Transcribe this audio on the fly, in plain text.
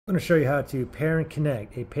I'm going to show you how to pair and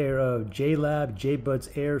connect a pair of JLab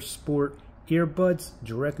JBuds Air Sport earbuds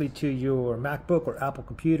directly to your MacBook or Apple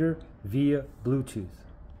computer via Bluetooth.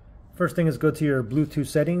 First thing is go to your Bluetooth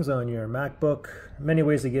settings on your MacBook. Many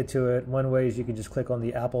ways to get to it. One way is you can just click on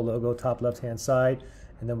the Apple logo top left hand side,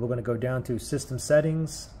 and then we're going to go down to System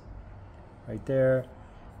Settings right there,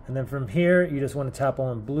 and then from here you just want to tap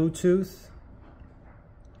on Bluetooth.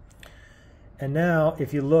 And now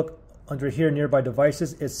if you look under here, nearby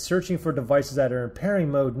devices, it's searching for devices that are in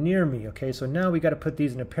pairing mode near me. Okay, so now we got to put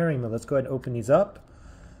these in a pairing mode. Let's go ahead and open these up.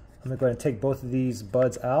 I'm going to go ahead and take both of these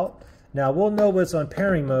buds out. Now we'll know what's on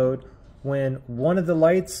pairing mode when one of the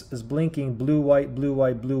lights is blinking blue, white, blue,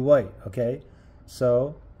 white, blue, white. Okay,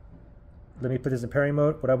 so let me put this in pairing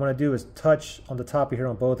mode. What I want to do is touch on the top of here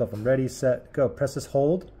on both of them. Ready, set, go. Press this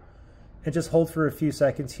hold and just hold for a few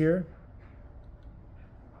seconds here.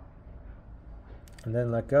 And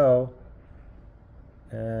then let go.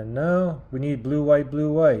 And now we need blue, white,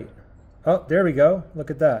 blue, white. Oh, there we go.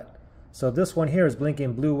 Look at that. So this one here is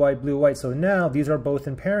blinking blue, white, blue, white. So now these are both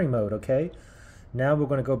in pairing mode, okay? Now we're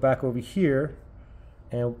going to go back over here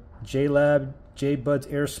and JLab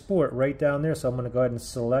JBuds Air Sport right down there. So I'm going to go ahead and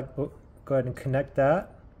select, go ahead and connect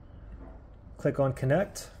that. Click on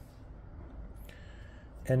connect.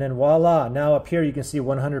 And then voila. Now up here you can see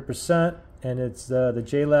 100% and it's the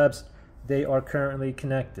JLabs. They are currently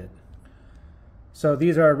connected. So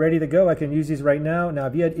these are ready to go. I can use these right now. Now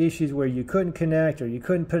if you had issues where you couldn't connect or you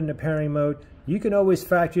couldn't put in a pairing mode, you can always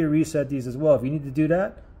factory reset these as well. If you need to do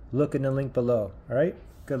that, look in the link below. All right?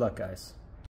 Good luck, guys.